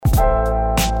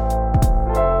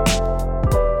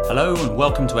Hello and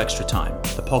welcome to Extra Time,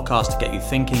 the podcast to get you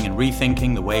thinking and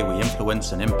rethinking the way we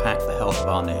influence and impact the health of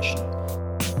our nation.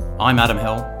 I'm Adam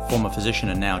Hill, former physician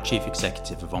and now Chief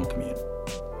Executive of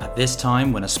OnCommune. At this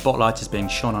time, when a spotlight is being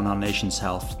shone on our nation's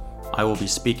health, I will be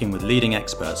speaking with leading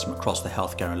experts from across the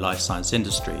healthcare and life science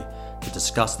industry to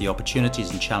discuss the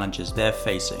opportunities and challenges they're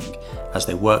facing as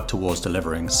they work towards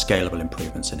delivering scalable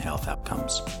improvements in health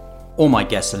outcomes. All my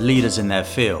guests are leaders in their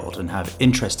field and have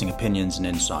interesting opinions and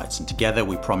insights, and together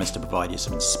we promise to provide you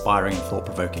some inspiring and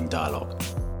thought-provoking dialogue.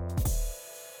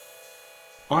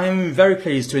 I'm very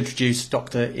pleased to introduce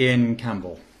Dr. Ian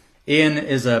Campbell. Ian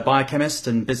is a biochemist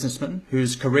and businessman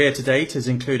whose career to date has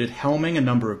included helming a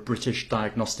number of British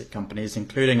diagnostic companies,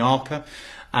 including Arca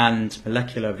and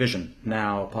Molecular Vision,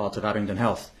 now part of Abingdon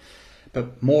Health.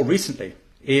 But more recently,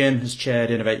 Ian has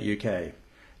chaired Innovate UK,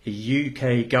 a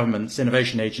UK government's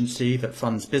innovation agency that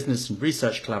funds business and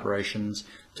research collaborations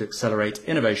to accelerate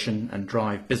innovation and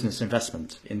drive business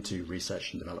investment into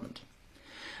research and development.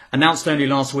 Announced only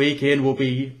last week, Ian will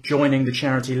be joining the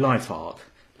charity LifeArc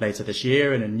later this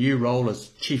year in a new role as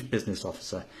Chief Business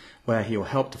Officer, where he will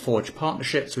help to forge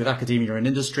partnerships with academia and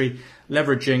industry,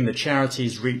 leveraging the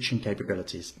charity's reach and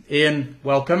capabilities. Ian,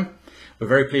 welcome. We're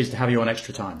very pleased to have you on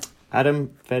Extra Time.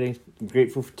 Adam, very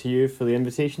grateful to you for the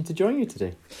invitation to join you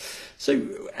today. So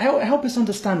help us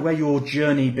understand where your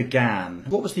journey began.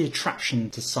 What was the attraction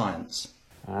to science?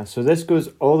 So this goes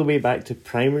all the way back to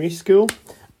primary school,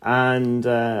 and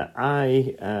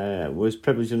I was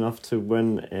privileged enough to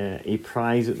win a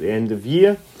prize at the end of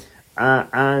year,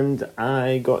 and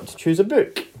I got to choose a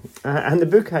book. And the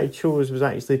book I chose was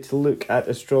actually to look at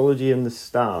astrology and the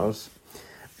stars.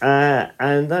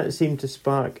 And that seemed to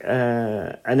spark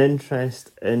an interest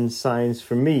in science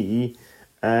for me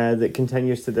that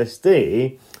continues to this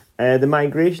day. The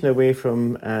migration away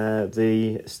from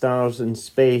the stars and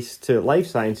space to life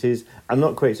sciences, I'm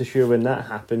not quite so sure when that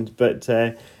happened, but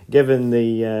given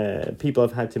the people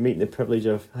I've had to meet and the privilege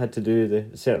I've had to do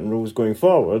the certain roles going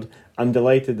forward, I'm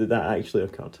delighted that that actually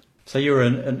occurred. So you were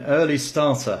an early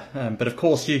starter, but of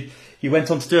course you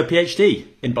went on to do a PhD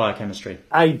in biochemistry.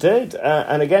 I did,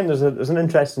 and again, there's an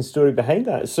interesting story behind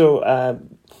that. So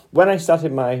when I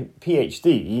started my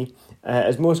PhD,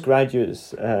 as most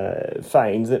graduates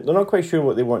find, that they're not quite sure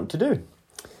what they want to do.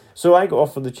 So I got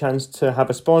offered the chance to have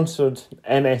a sponsored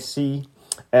MSc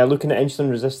looking at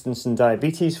insulin resistance and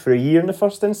diabetes for a year in the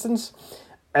first instance,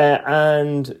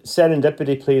 and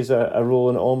serendipity plays a role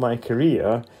in all my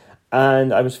career.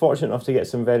 And I was fortunate enough to get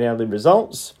some very early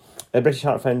results. The British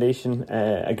Heart Foundation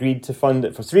agreed to fund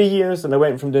it for 3 years, and I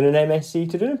went from doing an MSc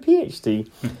to doing a PhD.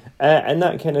 And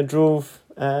that kind of drove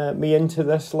me into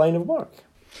this line of work.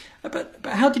 But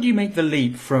how did you make the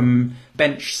leap from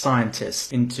bench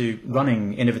scientist into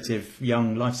running innovative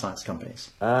young life science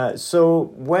companies?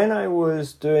 So when I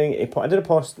was doing I did a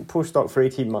postdoc for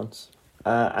 18 months.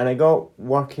 And I got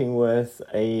working with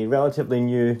a relatively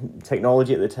new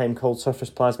technology at the time called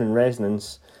surface plasmon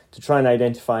resonance to try and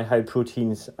identify how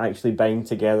proteins actually bind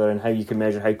together and how you can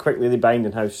measure how quickly they bind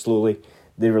and how slowly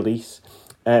they release.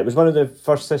 It was one of the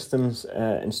first systems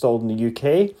installed in the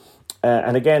UK.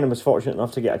 And again, I was fortunate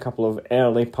enough to get a couple of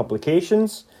early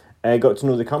publications. I got to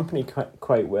know the company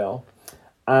quite well.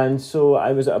 And so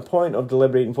I was at a point of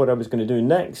deliberating what I was going to do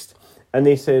next. And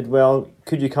they said, well,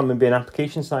 could you come and be an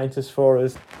application scientist for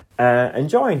us and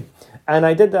join? And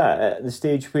I did that at the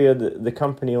stage where the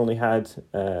company only had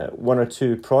 1 or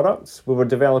 2 products. We were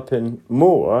developing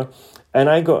more. And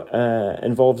I got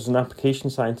involved as an application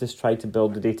scientist, tried to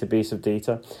build the database of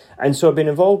data. And so I've been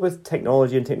involved with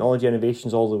technology and technology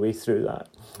innovations all the way through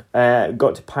that.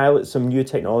 Got to pilot some new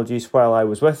technologies while I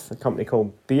was with a company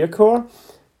called Biocor.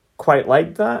 Quite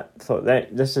liked that, thought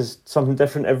that this is something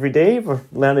different every day, we're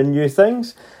learning new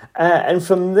things. And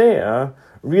from there,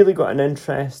 really got an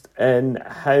interest in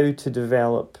how to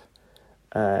develop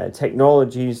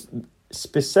technologies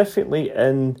specifically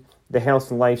in the health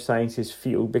and life sciences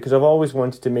field, because I've always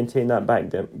wanted to maintain that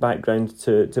background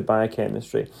to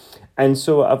biochemistry. And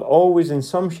so I've always, in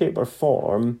some shape or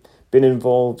form, been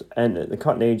involved in the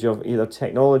cutting edge of either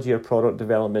technology or product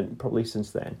development probably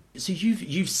since then. So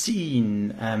you've seen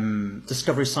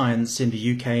discovery science in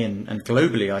the UK and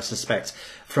globally, I suspect,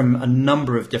 from a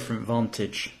number of different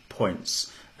vantage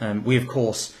points. We, of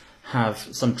course, have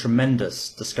some tremendous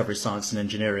discovery science and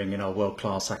engineering in our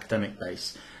world-class academic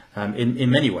base. In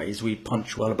many ways, we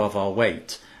punch well above our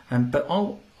weight. But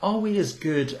are we as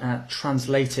good at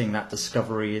translating that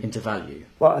discovery into value?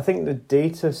 Well, I think the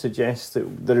data suggests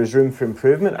that there is room for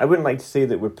improvement. I wouldn't like to say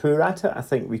that we're poor at it. I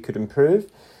think we could improve.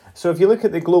 So if you look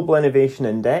at the Global Innovation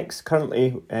Index,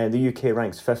 currently the UK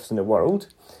ranks 5th in the world.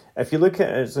 If you look at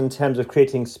it in terms of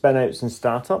creating spin-outs and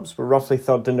startups, we're roughly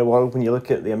 3rd in the world when you look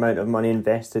at the amount of money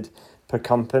invested per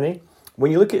company.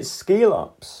 When you look at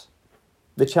scale-ups,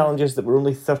 the challenge is that we're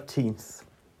only 13th.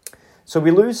 So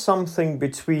we lose something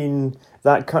between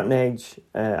that cutting-edge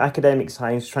academic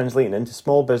science translating into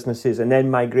small businesses and then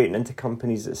migrating into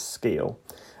companies at scale.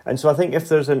 And so I think if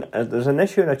there's an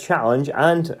issue and a challenge,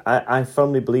 and I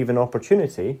firmly believe an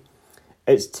opportunity,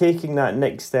 it's taking that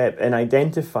next step in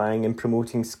identifying and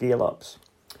promoting scale-ups.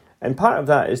 And part of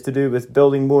that is to do with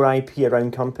building more IP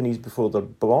around companies before they're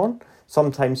born.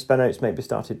 Sometimes spin-outs might be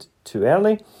started too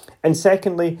early. And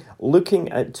secondly, looking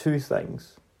at two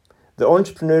things. The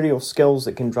entrepreneurial skills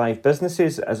that can drive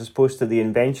businesses as opposed to the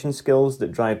invention skills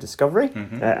that drive discovery.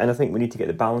 Mm-hmm. And I think we need to get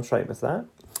the balance right with that.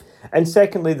 And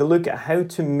secondly, the look at how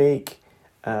to make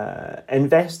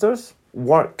investors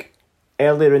work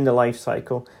earlier in the life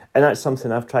cycle. And that's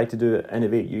something I've tried to do at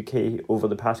Innovate UK over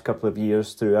the past couple of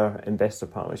years through our Investor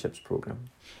Partnerships programme.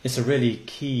 It's a really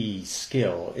key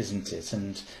skill, isn't it?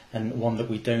 And one that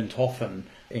we don't often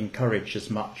encourage as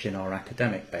much in our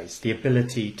academic base. The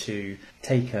ability to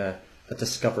take a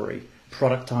discovery,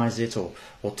 productize it or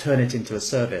turn it into a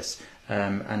service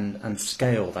and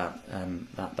scale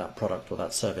that product or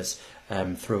that service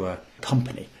through a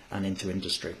company and into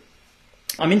industry.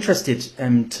 I'm interested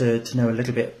to know a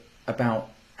little bit about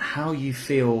how you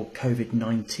feel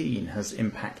COVID-19 has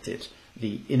impacted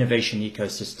the innovation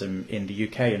ecosystem in the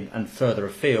UK and further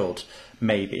afield,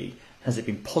 maybe. Has it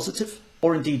been positive?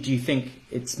 Or indeed, do you think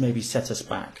it's maybe set us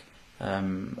back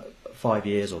 5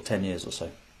 years or 10 years or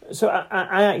so? So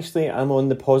I actually am on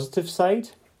the positive side.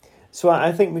 So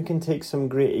I think we can take some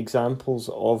great examples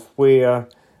of where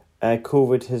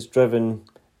COVID has driven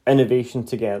innovation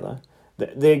together.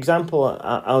 The example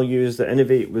I'll use that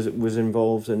Innovate was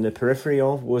involved in the periphery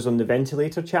of was on the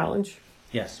ventilator challenge.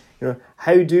 Yes. You know,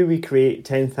 how do we create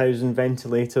 10,000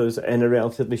 ventilators in a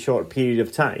relatively short period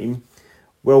of time?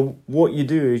 Well, what you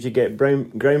do is you get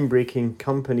groundbreaking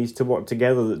companies to work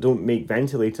together that don't make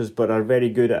ventilators but are very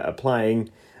good at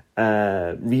applying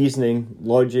reasoning,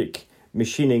 logic,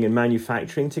 machining and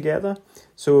manufacturing together.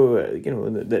 So,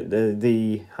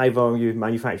 the high-value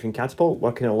manufacturing Catapult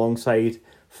working alongside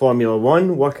Formula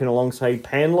One, working alongside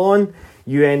Penlawn,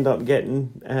 you end up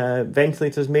getting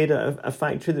ventilators made at a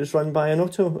factory that's run by an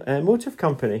automotive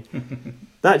company.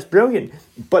 That's brilliant.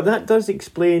 But that does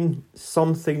explain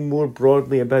something more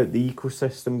broadly about the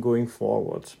ecosystem going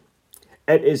forward.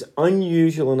 It is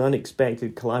unusual and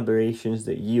unexpected collaborations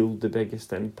that yield the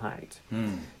biggest impact.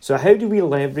 So how do we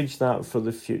leverage that for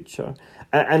the future?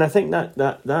 And I think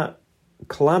that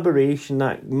collaboration,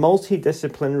 that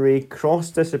multidisciplinary,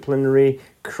 cross-disciplinary,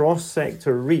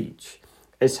 cross-sector reach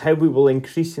is how we will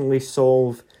increasingly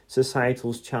solve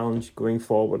societal's challenge going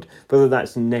forward, whether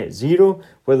that's in net zero,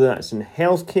 whether that's in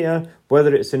healthcare,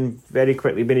 whether it's in very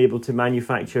quickly being able to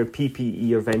manufacture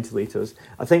PPE or ventilators.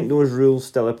 I think those rules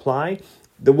still apply.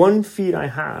 The one fear I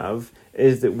have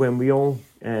is that when we all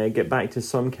get back to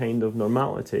some kind of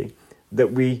normality,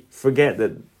 that we forget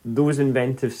that those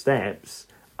inventive steps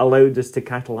allowed us to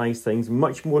catalyse things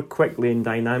much more quickly and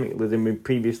dynamically than we've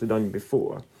previously done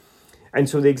before. And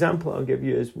so the example I'll give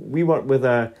you is we work with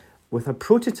a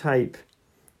prototype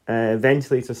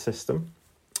ventilator system.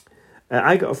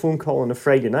 I got a phone call on a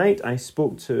Friday night. I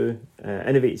spoke to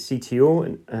Innovate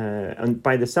CTO, and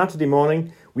by the Saturday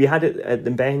morning, we had it at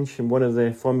the bench in one of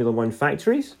the Formula One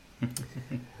factories.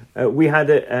 We had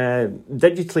it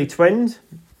digitally twinned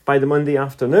by the Monday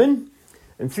afternoon,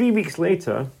 and 3 weeks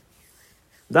later,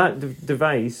 that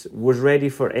device was ready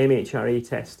for MHRA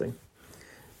testing.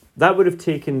 That would have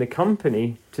taken the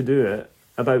company to do it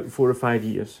about 4 or 5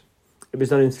 years. It was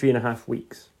done in 3.5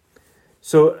 weeks.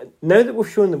 So now that we've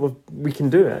shown that we can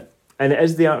do it, and it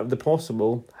is the art of the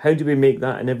possible, how do we make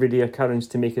that an everyday occurrence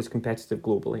to make us competitive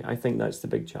globally? I think that's the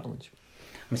big challenge.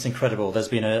 It's incredible. There's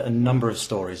been a number of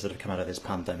stories that have come out of this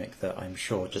pandemic that I'm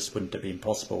sure just wouldn't have been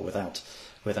possible without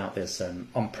this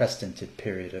unprecedented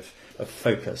period of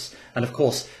focus. And of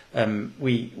course,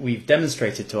 we've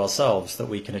demonstrated to ourselves that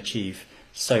we can achieve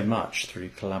so much through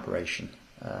collaboration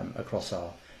across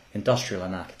our industrial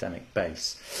and academic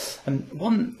base. And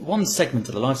one segment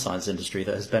of the life science industry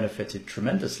that has benefited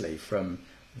tremendously from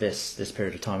this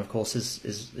period of time, of course,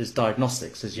 is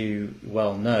diagnostics. As you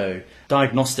well know,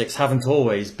 diagnostics haven't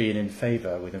always been in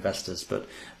favour with investors, but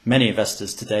many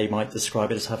investors today might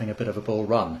describe it as having a bit of a bull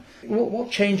run. What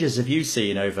changes have you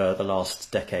seen over the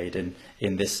last decade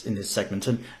in this segment,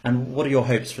 and what are your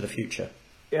hopes for the future?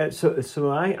 Yeah,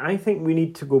 so I think we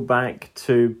need to go back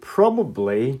to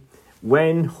probably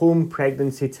when home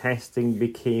pregnancy testing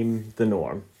became the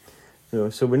norm.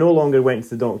 So we no longer went to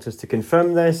the doctors to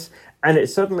confirm this, and it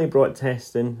suddenly brought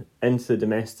testing into the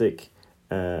domestic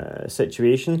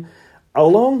situation,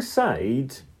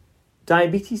 alongside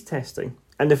diabetes testing.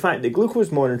 And the fact that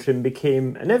glucose monitoring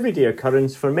became an everyday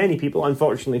occurrence for many people,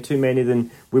 unfortunately too many than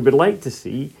we would like to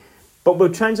see, but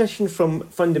we've transitioned from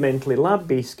fundamentally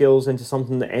lab-based skills into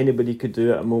something that anybody could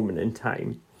do at a moment in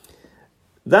time.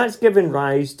 That's given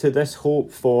rise to this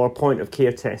hope for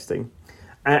point-of-care testing.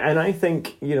 And I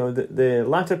think, the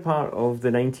latter part of the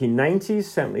 1990s,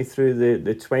 certainly through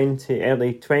the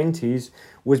early 20s,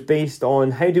 was based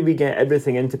on how do we get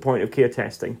everything into point-of-care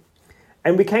testing.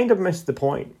 And we kind of missed the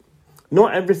point.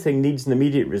 Not everything needs an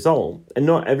immediate result, and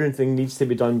not everything needs to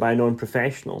be done by a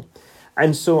non-professional.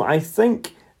 And so I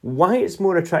think why it's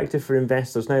more attractive for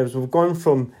investors now is we've gone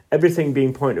from everything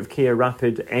being point-of-care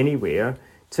rapid anywhere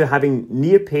to having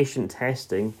near-patient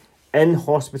testing in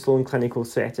hospital and clinical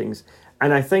settings.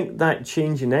 And I think that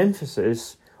change in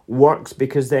emphasis works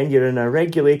because then you're in a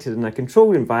regulated and a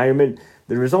controlled environment,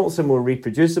 the results are more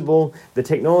reproducible, the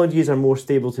technologies are more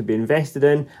stable to be invested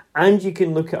in, and you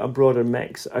can look at a broader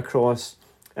mix across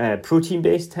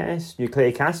protein-based tests,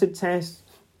 nucleic acid tests,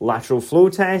 lateral flow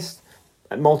tests,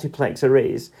 multiplex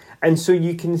arrays. And so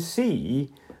you can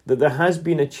see that there has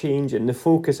been a change in the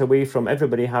focus away from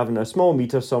everybody having a small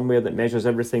meter somewhere that measures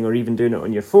everything or even doing it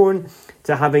on your phone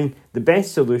to having the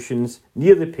best solutions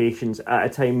near the patients at a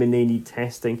time when they need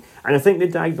testing. And I think the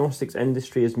diagnostics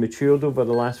industry has matured over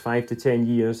the last 5 to 10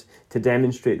 years to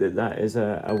demonstrate that that is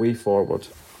a way forward.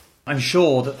 I'm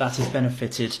sure that has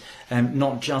benefited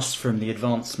not just from the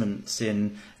advancements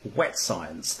in wet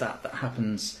science that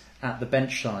happens at the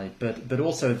benchside, but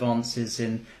also advances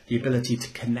in the ability to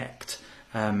connect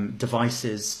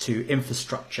devices to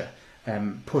infrastructure,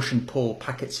 push and pull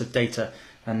packets of data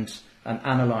and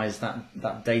analyse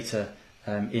that data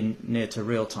in near to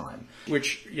real time,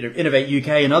 which Innovate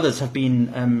UK and others have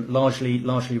been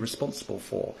largely responsible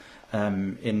for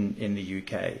in the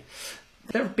UK.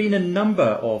 There have been a number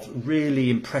of really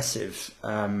impressive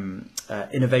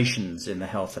innovations in the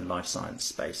health and life science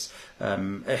space.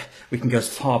 We can go as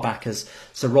far back as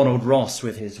Sir Ronald Ross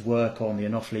with his work on the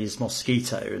Anopheles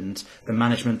mosquito and the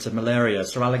management of malaria,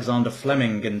 Sir Alexander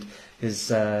Fleming and his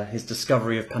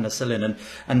discovery of penicillin,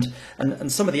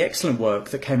 and some of the excellent work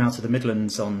that came out of the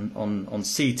Midlands on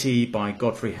CT by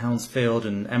Godfrey Hounsfield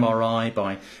and MRI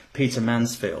by Peter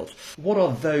Mansfield. What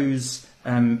are those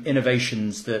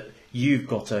innovations that you've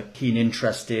got a keen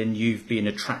interest in, you've been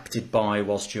attracted by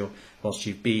whilst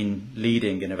you've been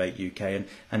leading Innovate UK,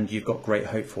 and you've got great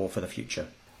hope for the future?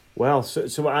 Well,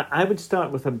 so I would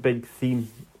start with a big theme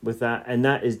with that, and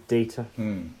that is data.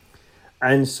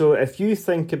 And so if you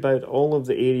think about all of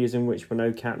the areas in which we're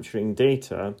now capturing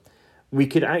data, we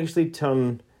could actually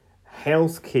turn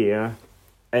healthcare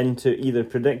into either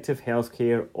predictive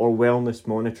healthcare or wellness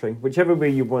monitoring, whichever way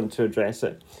you want to address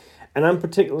it. And I'm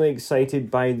particularly excited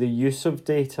by the use of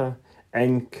data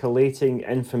in collating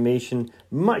information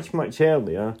much, much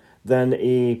earlier than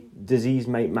a disease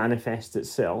might manifest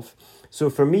itself. So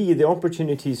for me, the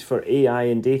opportunities for AI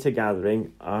and data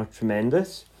gathering are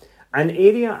tremendous. An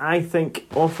area I think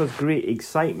offers great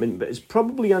excitement, but is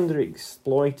probably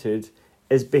underexploited,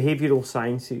 is behavioural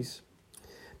sciences.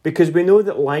 Because we know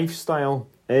that lifestyle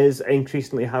is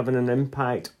increasingly having an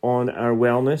impact on our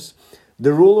wellness.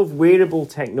 The role of wearable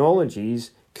technologies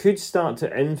could start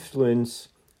to influence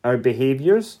our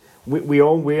behaviours. We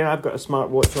all wear, I've got a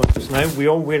smartwatch on just now, we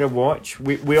all wear a watch,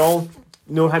 we all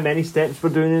know how many steps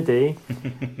we're doing a day.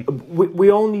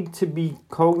 we all need to be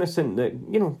cognizant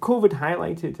that, COVID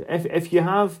highlighted, if you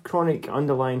have chronic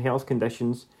underlying health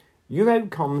conditions, your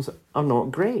outcomes are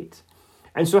not great.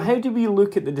 And so how do we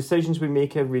look at the decisions we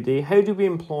make every day? How do we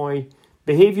employ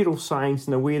behavioural science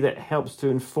in a way that helps to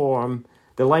inform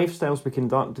the lifestyles we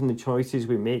conduct and the choices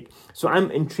we make? So I'm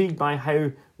intrigued by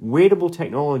how wearable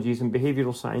technologies and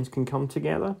behavioural science can come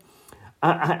together.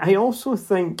 I also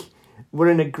think we're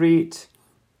in a great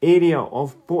area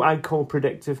of what I'd call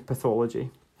predictive pathology.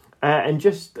 And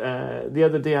just the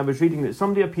other day I was reading that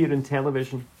somebody appeared on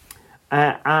television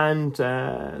and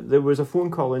there was a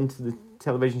phone call into the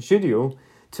television studio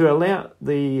to alert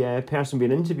the person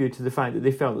being interviewed to the fact that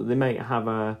they felt that they might have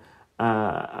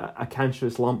a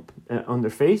cancerous lump on their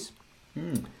face.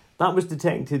 That was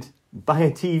detected by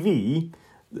a TV.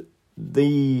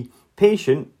 The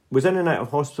patient was in and out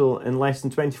of hospital in less than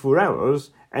 24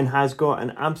 hours and has got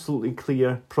an absolutely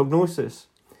clear prognosis.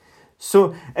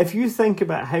 So if you think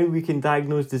about how we can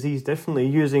diagnose disease differently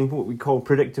using what we call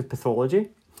predictive pathology,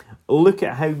 look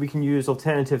at how we can use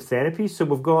alternative therapies. So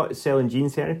we've got cell and gene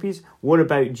therapies. What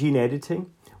about gene editing?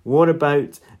 What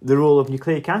about the role of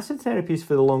nucleic acid therapies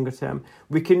for the longer term?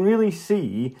 We can really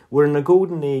see we're in a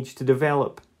golden age to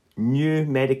develop new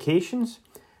medications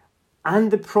and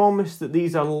the promise that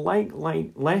these are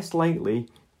less likely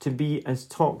to be as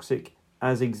toxic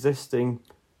as existing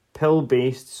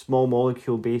pill-based, small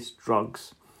molecule-based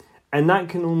drugs. And that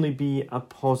can only be a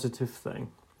positive thing.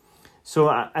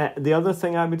 So the other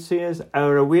thing I would say is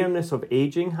our awareness of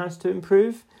aging has to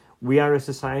improve. We are a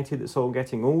society that's all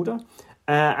getting older.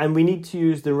 And we need to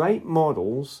use the right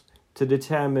models to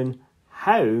determine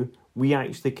how we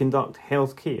actually conduct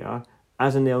healthcare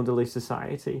as an elderly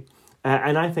society.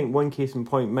 And I think one case in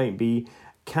point might be,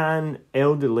 can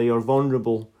elderly or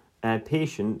vulnerable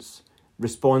patients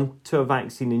respond to a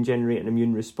vaccine and generate an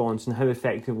immune response, and how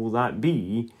effective will that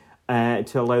be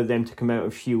to allow them to come out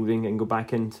of shielding and go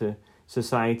back into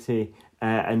society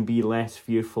and be less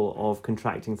fearful of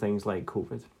contracting things like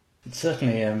COVID? It's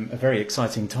certainly a very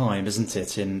exciting time, isn't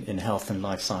it, in health and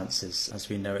life sciences as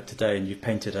we know it today, and you've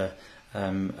painted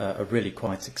a really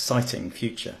quite exciting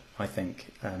future, I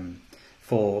think,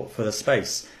 for the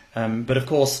space. But of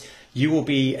course, you will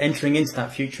be entering into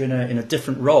that future in a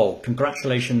different role.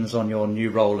 Congratulations on your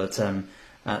new role at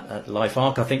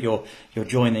LifeArc. I think you're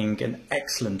joining an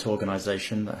excellent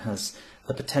organisation that has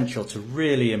the potential to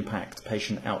really impact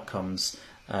patient outcomes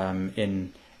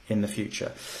in the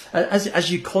future.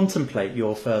 As you contemplate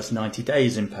your first 90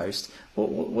 days in post,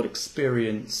 what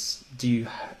experience do you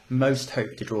most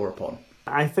hope to draw upon?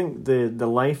 I think the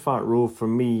LifeArc role for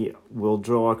me will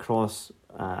draw across,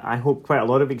 I hope, quite a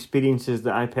lot of experiences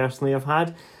that I personally have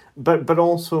had, but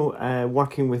also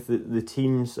working with the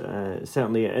teams,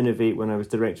 certainly at Innovate when I was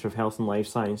Director of Health and Life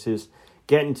Sciences,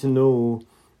 getting to know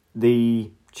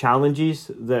the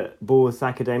challenges that both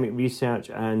academic research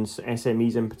and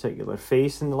SMEs in particular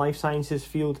face in the life sciences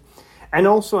field, and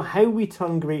also how we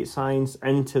turn great science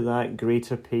into that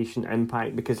greater patient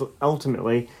impact, because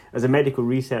ultimately, as a medical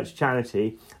research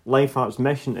charity, LifeArc's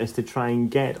mission is to try and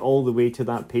get all the way to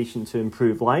that patient to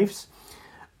improve lives.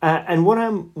 And what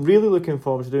I'm really looking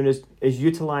forward to doing is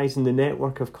utilising the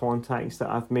network of contacts that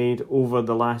I've made over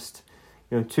the last,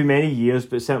 too many years,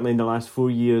 but certainly in the last 4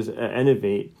 years at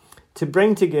Innovate, to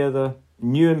bring together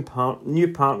new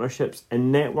partnerships and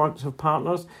networks of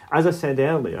partners. As I said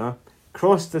earlier,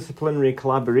 cross-disciplinary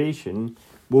collaboration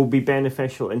will be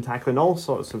beneficial in tackling all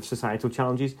sorts of societal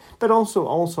challenges, but also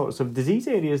all sorts of disease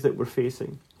areas that we're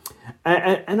facing.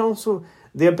 And also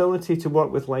the ability to work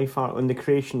with LifeArc on the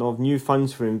creation of new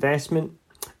funds for investment,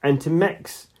 and to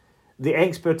mix the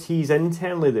expertise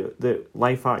internally that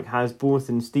LifeArc has, both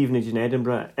in Stevenage and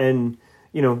Edinburgh, in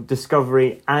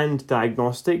discovery and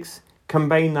diagnostics,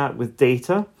 combine that with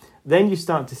data, then you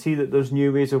start to see that there's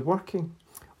new ways of working.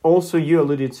 Also, you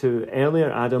alluded to earlier,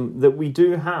 Adam, that we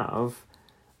do have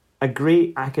a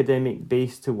great academic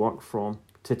base to work from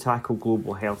to tackle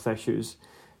global health issues.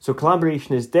 So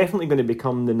collaboration is definitely going to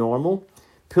become the normal.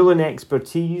 Pooling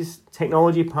expertise,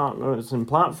 technology partners and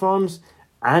platforms,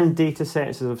 and data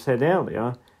sets, as I've said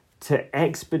earlier, to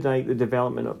expedite the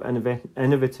development of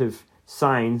innovative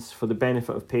science for the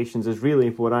benefit of patients is really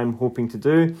what I'm hoping to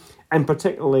do, and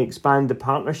particularly expand the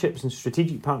partnerships and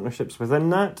strategic partnerships within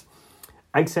that,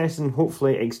 accessing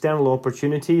hopefully external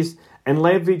opportunities, and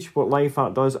leverage what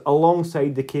LifeArc does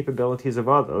alongside the capabilities of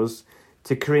others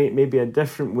to create maybe a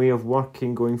different way of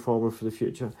working going forward for the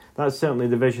future. That's certainly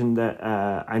the vision that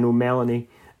I know Melanie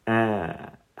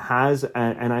has,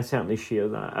 and I certainly share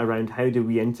that, around how do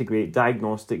we integrate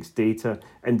diagnostics, data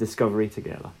and discovery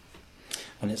together.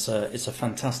 And it's a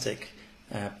fantastic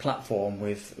platform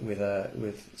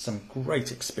with some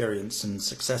great experience and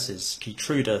successes.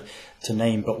 Keytruda, to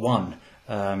name but one,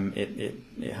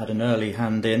 it had an early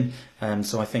hand in,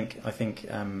 so I think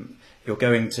you're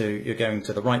going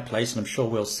to the right place, and I'm sure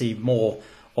we'll see more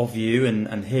of you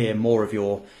and hear more of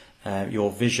your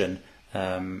vision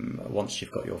once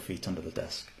you've got your feet under the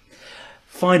desk.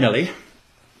 Finally,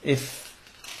 if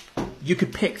you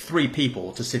could pick 3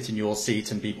 people to sit in your seat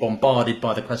and be bombarded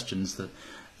by the questions that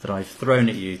I've thrown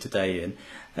at you today,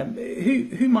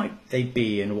 who might they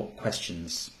be, and what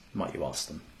questions might you ask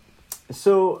them?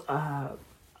 So,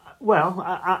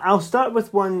 I'll start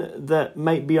with one that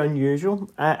might be unusual,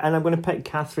 and I'm going to pick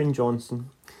Katherine Johnson,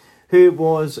 who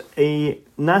was a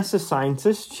NASA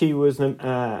scientist. She was an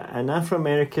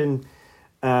Afro-American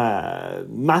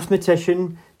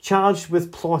mathematician charged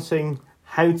with plotting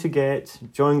how to get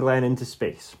John Glenn into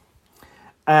space.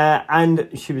 And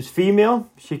she was female.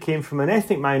 She came from an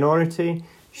ethnic minority.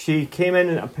 She came in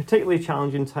at a particularly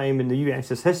challenging time in the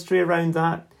US's history around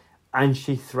that, and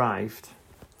she thrived.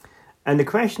 And the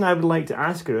question I would like to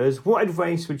ask her is, what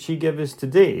advice would she give us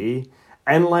today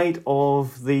in light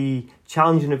of the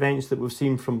challenging events that we've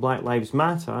seen from Black Lives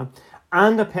Matter,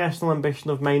 and a personal ambition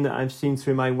of mine that I've seen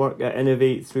through my work at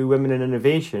Innovate through Women in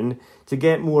Innovation, to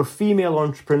get more female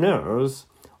entrepreneurs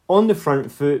on the front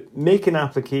foot, making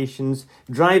applications,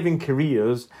 driving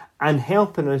careers, and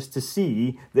helping us to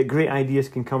see that great ideas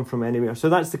can come from anywhere. So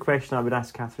that's the question I would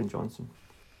ask Catherine Johnson.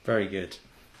 Very good.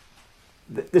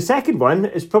 The second one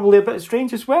is probably a bit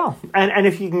strange as well. And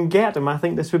if you can get him, I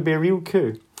think this would be a real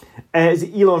coup. Is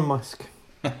Elon Musk.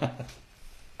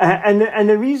 And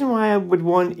the reason why I would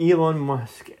want Elon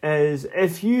Musk is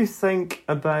if you think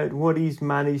about what he's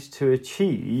managed to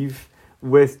achieve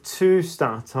with 2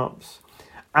 startups,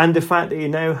 and the fact that he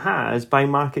now has, by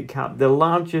market cap, the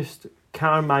largest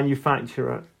car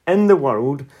manufacturer in the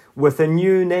world with a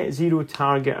new net zero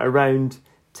target around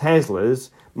Teslas,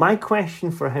 my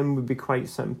question for him would be quite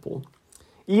simple.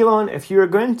 Elon, if you're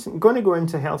going to go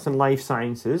into health and life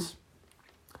sciences,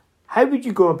 how would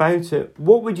you go about it?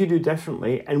 What would you do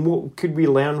differently? And what could we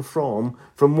learn from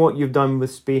what you've done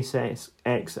with SpaceX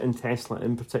and Tesla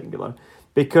in particular?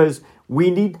 Because we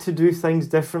need to do things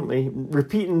differently.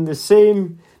 Repeating the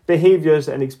same behaviours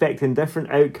and expecting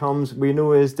different outcomes we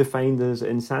know is defined as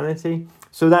insanity.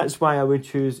 So that's why I would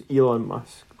choose Elon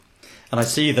Musk. And I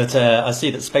see that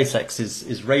SpaceX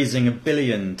is raising $1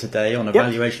 billion today on a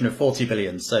valuation of $40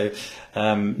 billion. So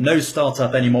no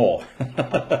startup anymore.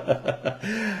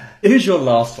 Who's your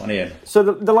last one, Ian? So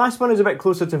the last one is a bit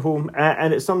closer to home,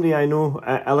 and it's somebody I know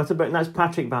a little bit, and that's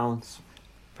Patrick Vallance.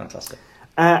 Fantastic.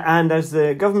 And as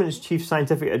the government's chief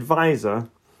scientific advisor,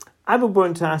 I would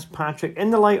want to ask Patrick,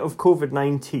 in the light of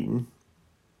COVID-19,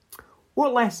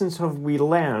 what lessons have we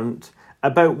learned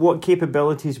about what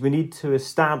capabilities we need to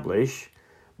establish,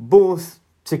 both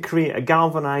to create a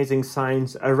galvanising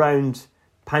science around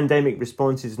pandemic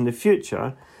responses in the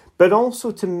future, but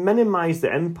also to minimise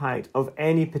the impact of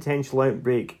any potential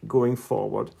outbreak going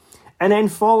forward. And then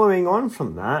following on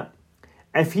from that,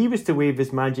 if he was to wave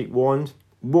his magic wand,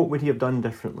 what would he have done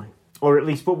differently? Or at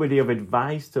least what would he have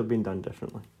advised to have been done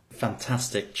differently?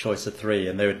 Fantastic choice of 3,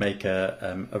 and they would make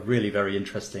a really very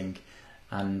interesting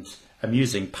and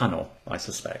amusing panel, I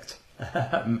suspect.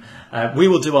 We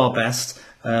will do our best.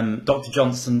 Dr.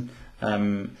 Johnson,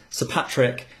 Sir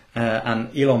Patrick,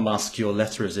 and Elon Musk, your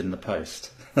letter is in the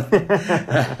post.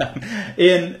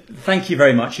 Ian, thank you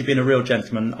very much. You've been a real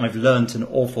gentleman. I've learnt an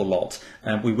awful lot.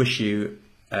 We wish you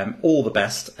all the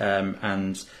best,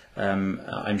 and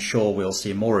I'm sure we'll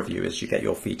see more of you as you get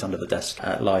your feet under the desk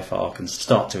at LifeArc and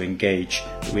start to engage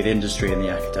with industry and the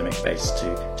academic base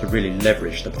to really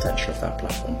leverage the potential of that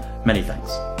platform. Many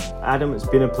thanks. Adam, it's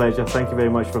been a pleasure. Thank you very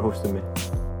much for hosting me.